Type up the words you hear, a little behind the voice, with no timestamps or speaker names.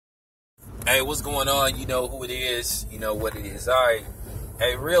Hey, what's going on? You know who it is. You know what it is. All right.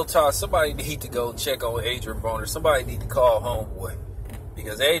 Hey, real talk. Somebody need to go check on Adrien Broner. Somebody need to call homeboy.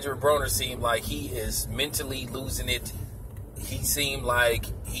 Because Adrien Broner seemed like he is mentally losing it. He seemed like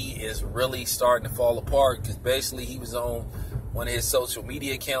he is really starting to fall apart. Because basically he was on one of his social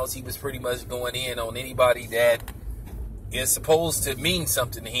media accounts. He was pretty much going in on anybody that is supposed to mean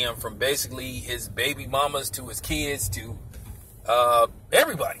something to him. From basically his baby mamas to his kids to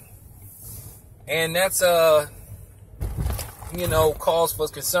everybody. And that's, cause for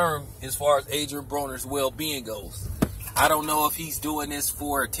concern as far as Adrien Broner's well-being goes. I don't know if he's doing this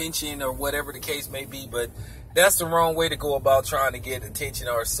for attention or whatever the case may be, but that's the wrong way to go about trying to get attention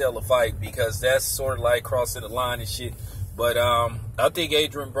or sell a fight, because that's sort of like crossing the line and shit. But I think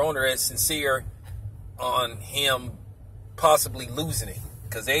Adrien Broner is sincere on him possibly losing it,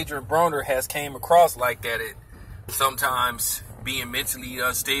 because Adrien Broner has came across like that at sometimes, being mentally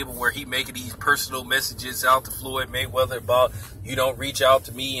unstable, where he making these personal messages out to Floyd Mayweather about you don't reach out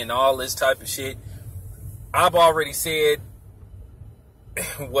to me and all this type of shit. I've already said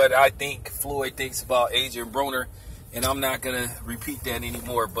what I think Floyd thinks about Adrien Broner, and I'm not gonna repeat that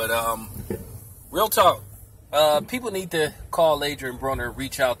anymore. But real talk, people need to call Adrien Broner and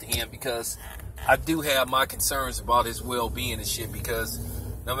reach out to him, because I do have my concerns about his well-being and shit. Because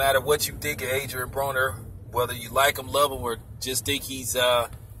no matter what you think of Adrien Broner, whether you like him, love him, or just think he's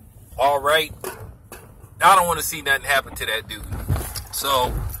all right, I don't want to see nothing happen to that dude.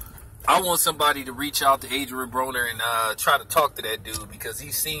 So I want somebody to reach out to Adrien Broner and try to talk to that dude, because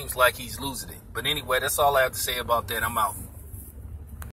he seems like he's losing it. But anyway, that's all I have to say about that. I'm out.